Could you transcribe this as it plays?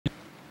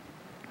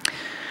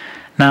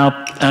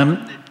Now,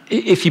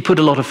 if you put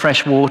a lot of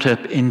fresh water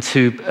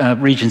into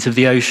regions of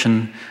the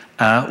ocean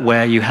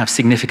where you have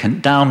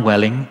significant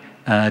downwelling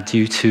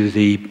due to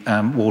the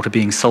water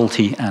being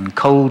salty and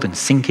cold and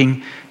sinking,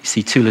 you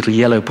see two little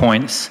yellow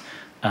points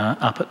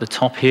up at the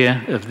top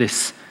here of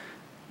this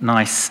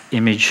nice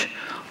image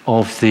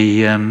of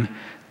the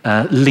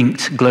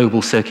linked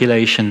global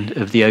circulation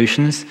of the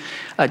oceans.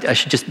 I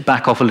should just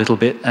back off a little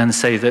bit and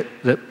say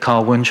that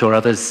Carl Wunsch or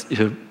others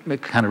who are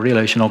kind of real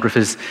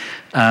oceanographers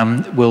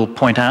will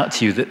point out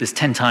to you that there's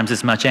 10 times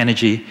as much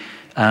energy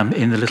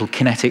in the little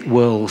kinetic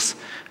whirls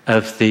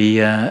of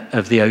the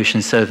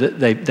ocean, so that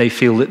they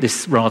feel that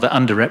this rather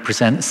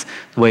underrepresents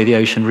the way the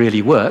ocean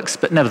really works.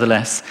 But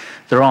nevertheless,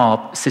 there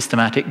are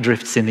systematic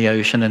drifts in the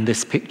ocean, and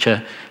this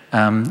picture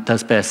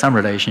does bear some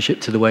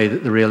relationship to the way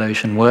that the real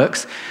ocean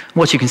works. And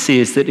what you can see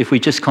is that if we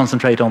just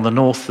concentrate on the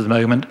north for the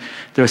moment,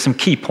 there are some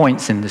key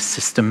points in this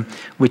system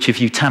which,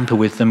 if you tamper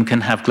with them, can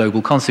have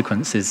global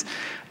consequences.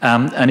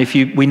 And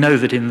we know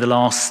that in the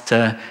last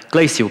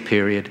glacial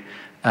period,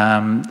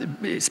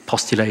 it's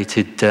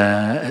postulated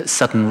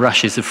sudden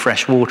rushes of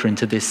fresh water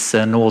into this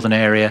northern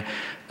area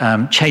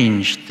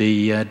changed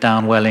the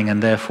downwelling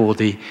and therefore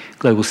the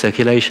global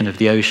circulation of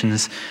the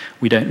oceans.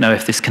 We don't know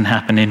if this can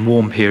happen in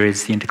warm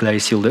periods, the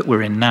interglacial that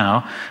we're in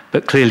now,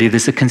 but clearly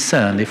there's a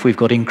concern if we've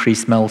got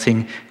increased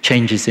melting,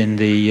 changes in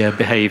the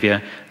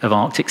behavior of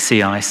Arctic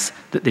sea ice,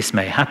 that this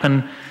may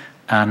happen.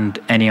 And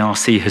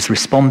NERC has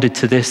responded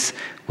to this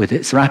with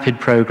its RAPID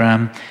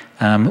program,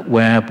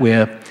 where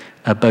we're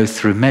both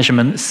through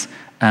measurements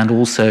and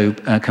also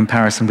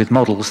comparison with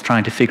models,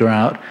 trying to figure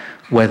out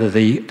whether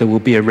there will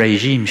be a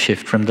regime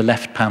shift from the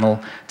left panel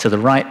to the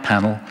right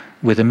panel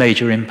with a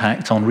major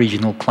impact on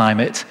regional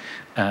climate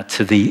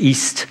to the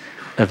east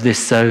of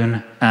this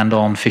zone and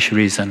on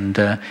fisheries and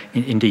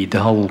indeed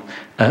the whole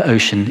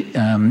ocean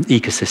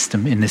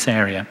ecosystem in this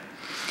area.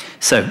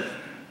 So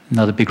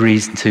another big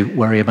reason to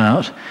worry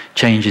about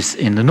changes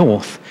in the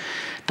north.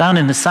 Down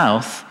in the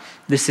south,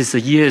 this is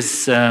a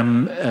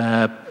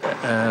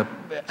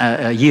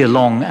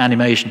year-long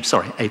animation,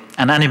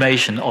 an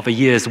animation of a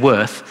year's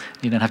worth,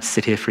 you don't have to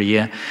sit here for a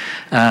year,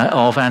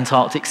 of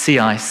Antarctic sea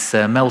ice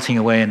melting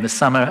away in the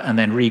summer and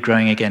then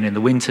regrowing again in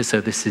the winter.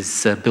 So this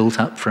is built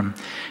up from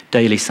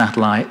daily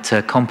satellite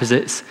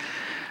composites.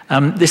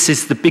 This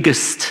is the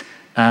biggest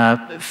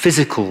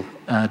physical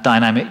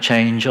dynamic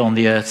change on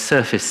the Earth's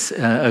surface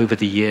over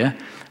the year,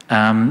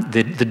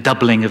 the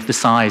doubling of the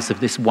size of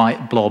this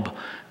white blob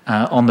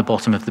on the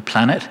bottom of the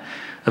planet.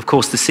 Of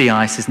course, the sea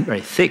ice isn't very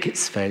thick,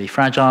 it's fairly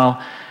fragile.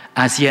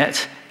 As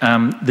yet,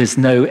 there's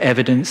no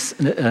evidence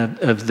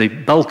of the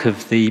bulk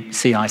of the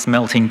sea ice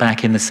melting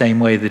back in the same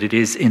way that it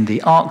is in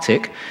the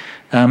Arctic.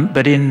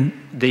 But in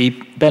the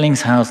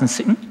Bellingshausen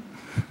Sea,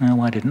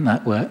 why didn't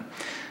that work?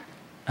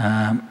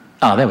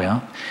 There we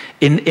are.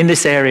 In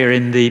this area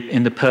in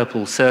the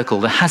purple circle,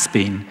 there has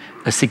been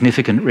a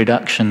significant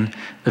reduction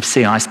of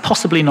sea ice,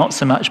 possibly not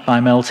so much by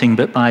melting,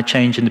 but by a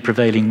change in the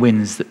prevailing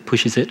winds that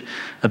pushes it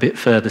a bit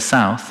further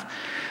south.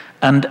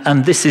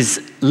 And this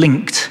is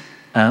linked,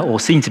 or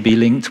seen to be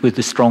linked, with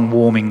the strong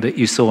warming that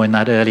you saw in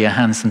that earlier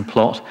Hansen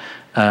plot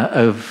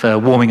of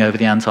warming over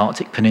the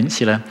Antarctic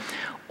Peninsula,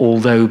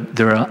 although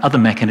there are other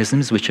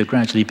mechanisms which are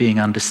gradually being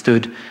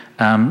understood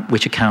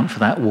which account for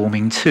that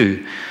warming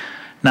too.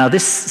 Now,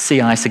 this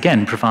sea ice,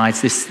 again,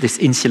 provides this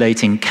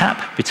insulating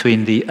cap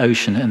between the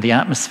ocean and the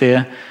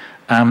atmosphere.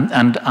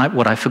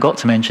 What I forgot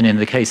to mention in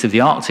the case of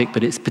the Arctic,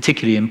 but it's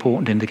particularly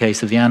important in the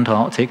case of the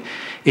Antarctic,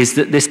 is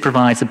that this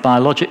provides a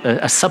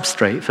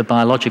substrate for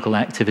biological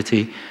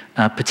activity,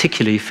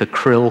 particularly for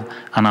krill,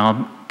 and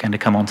I'm going to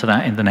come on to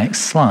that in the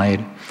next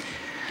slide.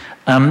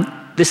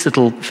 This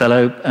little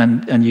fellow,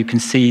 and you can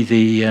see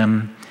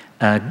the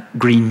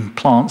green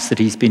plants that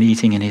he's been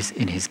eating in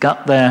his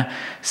gut there.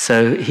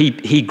 So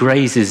he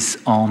grazes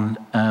on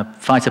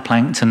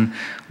phytoplankton,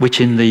 which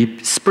in the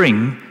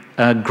spring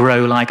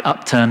grow like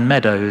upturned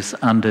meadows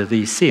under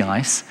the sea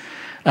ice.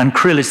 And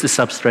krill is the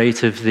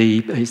substrate of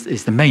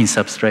is the main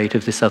substrate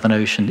of the Southern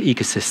Ocean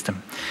ecosystem.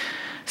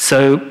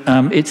 So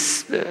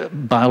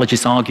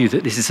biologists argue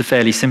that this is a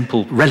fairly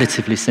simple,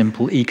 relatively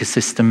simple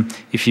ecosystem.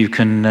 If you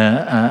can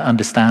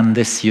understand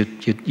this, you're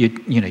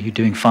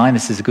doing fine.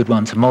 This is a good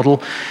one to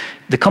model.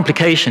 The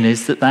complication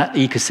is that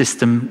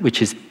ecosystem,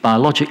 which is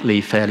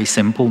biologically fairly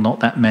simple, not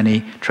that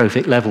many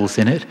trophic levels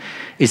in it,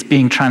 is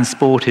being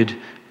transported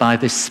by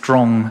this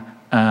strong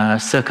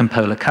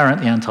circumpolar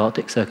current, the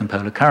Antarctic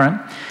circumpolar current.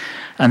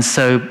 And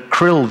so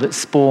krill that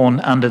spawn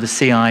under the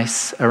sea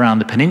ice around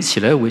the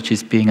peninsula, which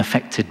is being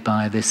affected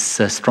by this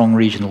strong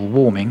regional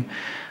warming,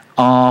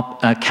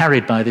 are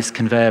carried by this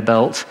conveyor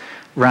belt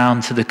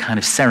round to the kind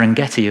of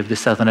Serengeti of the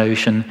Southern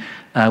Ocean,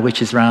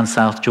 which is around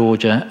South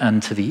Georgia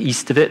and to the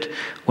east of it,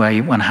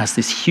 where one has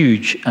this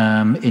huge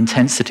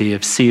intensity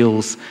of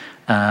seals,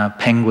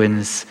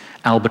 penguins,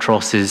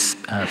 albatrosses,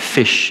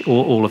 fish,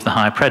 all of the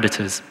higher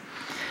predators.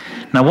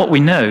 Now, what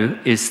we know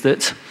is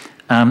that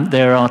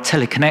there are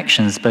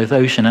teleconnections, both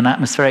ocean and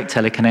atmospheric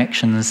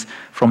teleconnections,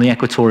 from the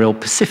equatorial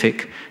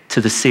Pacific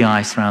to the sea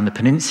ice around the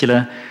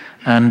peninsula.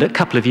 And a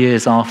couple of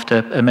years after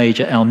a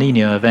major El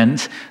Nino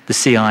event, the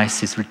sea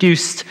ice is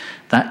reduced.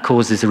 That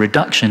causes a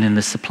reduction in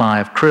the supply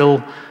of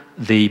krill.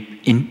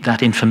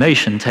 That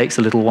information takes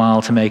a little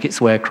while to make its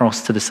way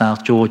across to the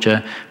South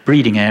Georgia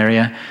breeding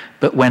area.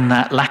 But when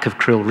that lack of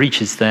krill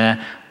reaches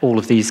there, all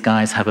of these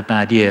guys have a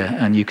bad year.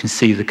 And you can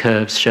see the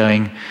curves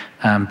showing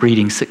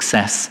breeding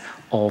success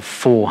of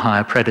 4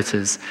 higher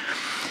predators.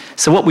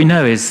 So what we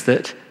know is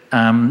that,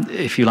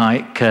 if you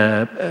like,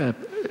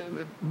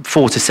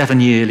 4 to 7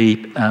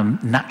 yearly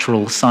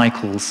natural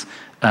cycles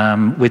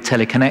with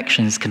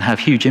teleconnections can have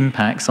huge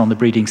impacts on the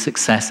breeding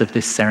success of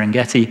this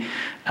Serengeti.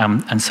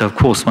 And so, of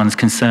course, one's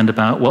concerned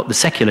about what the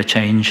secular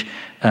change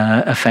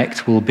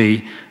effect will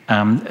be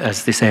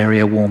as this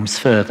area warms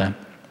further.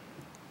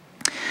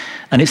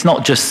 And it's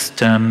not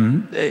just,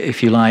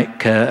 if you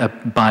like, a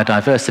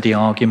biodiversity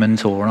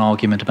argument or an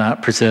argument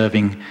about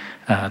preserving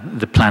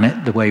the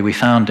planet the way we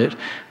found it,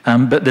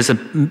 but there's a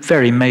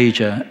very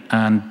major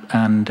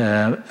and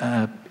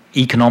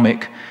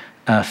economic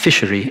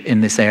fishery in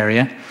this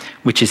area,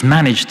 which is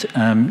managed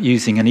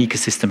using an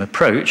ecosystem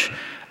approach,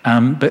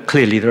 but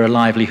clearly there are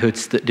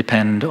livelihoods that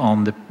depend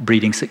on the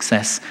breeding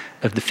success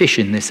of the fish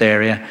in this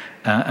area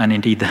and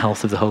indeed the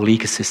health of the whole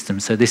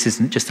ecosystem. So this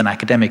isn't just an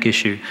academic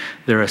issue.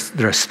 There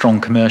are strong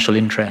commercial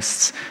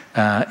interests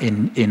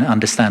in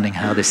understanding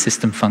how this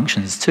system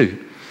functions too.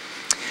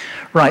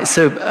 Right,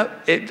 so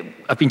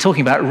I've been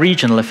talking about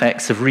regional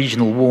effects of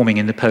regional warming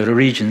in the polar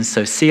regions,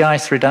 so sea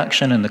ice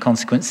reduction and the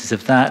consequences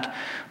of that,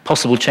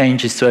 possible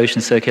changes to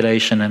ocean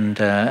circulation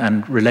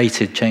and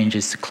related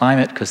changes to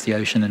climate because the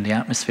ocean and the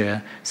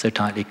atmosphere are so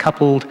tightly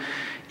coupled,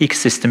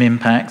 ecosystem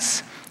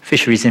impacts,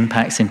 fisheries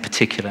impacts in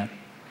particular.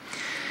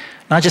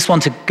 Now, I just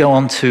want to go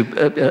on to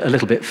a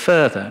little bit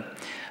further.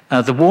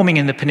 The warming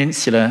in the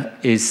peninsula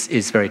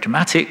is very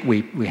dramatic.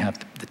 We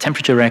have the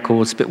temperature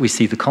records, but we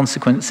see the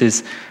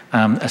consequences.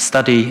 A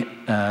study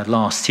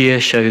last year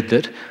showed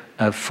that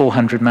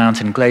 400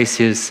 mountain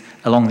glaciers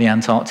along the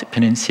Antarctic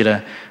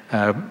Peninsula,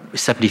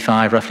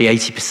 75, roughly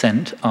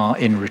 80% are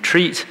in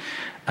retreat.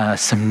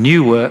 Some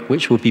new work,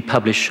 which will be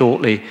published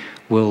shortly,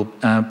 will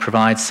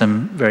provide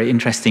some very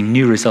interesting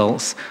new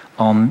results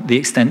on the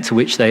extent to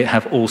which they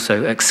have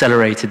also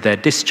accelerated their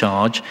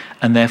discharge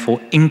and therefore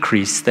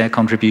increased their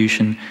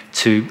contribution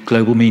to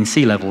global mean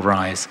sea level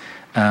rise.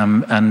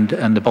 And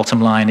the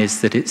bottom line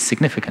is that it's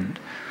significant.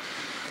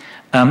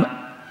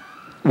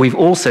 We've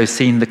also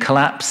seen the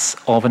collapse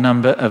of a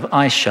number of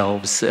ice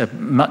shelves,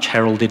 much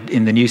heralded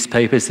in the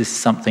newspapers. This is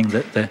something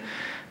that the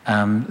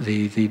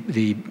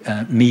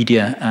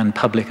media and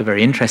public are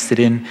very interested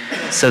in.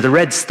 So the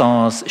red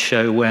stars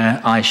show where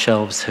ice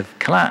shelves have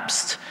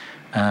collapsed.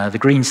 The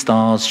green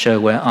stars show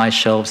where ice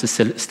shelves are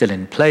still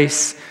in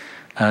place.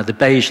 The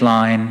beige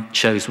line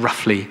shows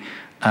roughly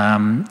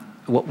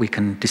what we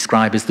can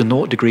describe as the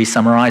 0-degree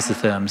summer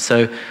isotherm.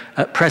 So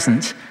at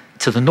present,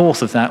 to the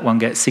north of that, one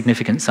gets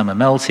significant summer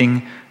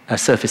melting,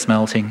 surface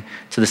melting.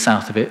 To the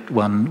south of it,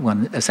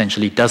 one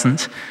essentially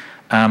doesn't.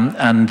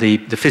 And the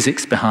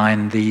physics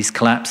behind these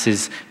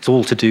collapses, it's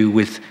all to do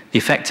with the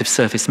effect of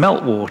surface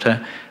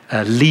meltwater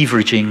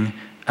leveraging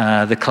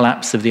the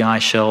collapse of the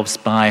ice shelves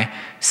by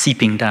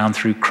seeping down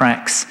through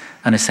cracks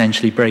and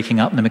essentially breaking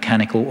up the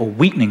mechanical or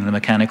weakening the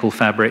mechanical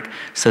fabric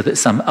so that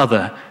some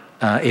other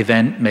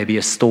event, maybe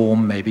a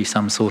storm, maybe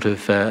some sort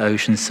of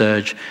ocean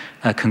surge,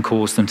 can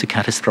cause them to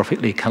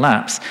catastrophically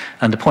collapse.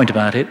 And the point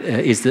about it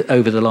is that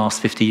over the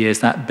last 50 years,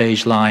 that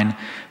beige line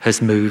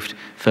has moved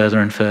further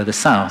and further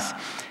south.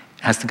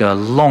 It has to go a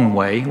long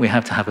way. We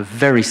have to have a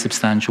very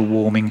substantial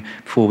warming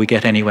before we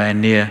get anywhere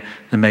near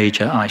the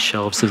major ice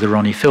shelves of the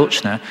Ronnie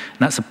Filchner. And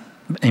that's an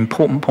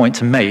important point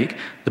to make.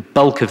 The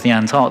bulk of the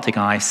Antarctic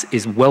ice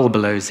is well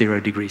below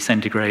 0 degrees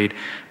centigrade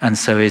and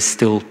so is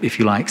still, if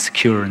you like,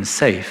 secure and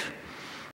safe.